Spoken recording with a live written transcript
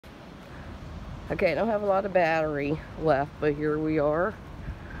Okay, I don't have a lot of battery left, but here we are,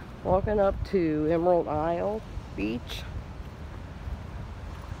 walking up to Emerald Isle Beach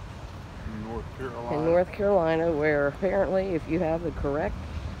in North Carolina, where apparently if you have the correct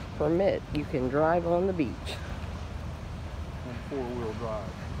permit, you can drive on the beach. And four-wheel drive.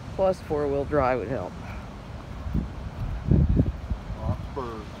 Plus four-wheel drive would help. Lots of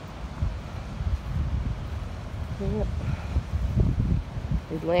birds. Yep.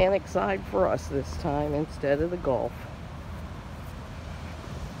 Atlantic side for us this time instead of the Gulf.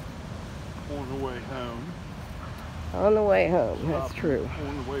 On the way home. On the way home, that's true.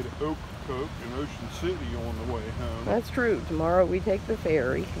 On the way to Ocracoke and Ocean City on the way home. That's true. Tomorrow we take the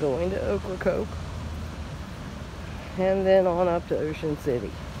ferry going to Ocracoke and then on up to Ocean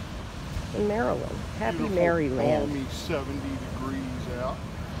City in Maryland. Happy Beautiful, Maryland. Balmy 70 degrees out.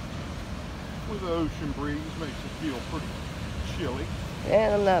 With the ocean breeze, makes it feel pretty chilly.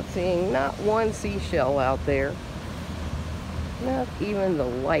 And I'm not seeing not one seashell out there. Not even the I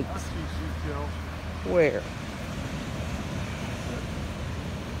lights. see seashells. Where?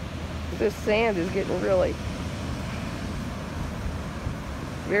 This sand is getting really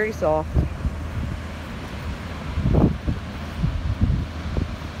very soft.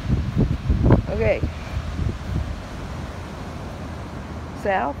 Okay.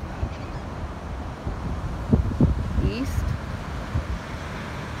 South. East.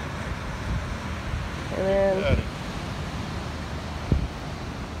 And then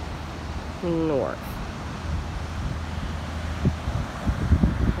north.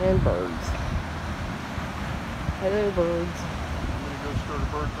 And birds. Hello, birds. I'm going to go start a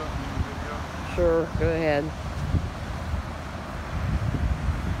birds up in the video. Sure, go ahead.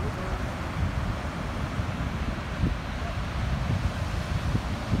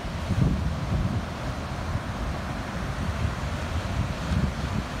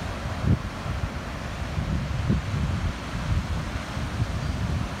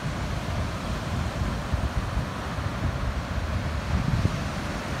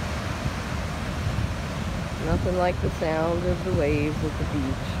 Nothing like the sound of the waves at the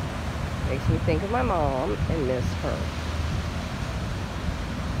beach. Makes me think of my mom and miss her.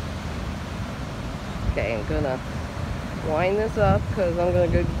 Okay, I'm gonna wind this up because I'm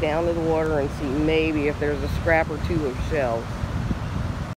gonna go down to the water and see maybe if there's a scrap or two of shells.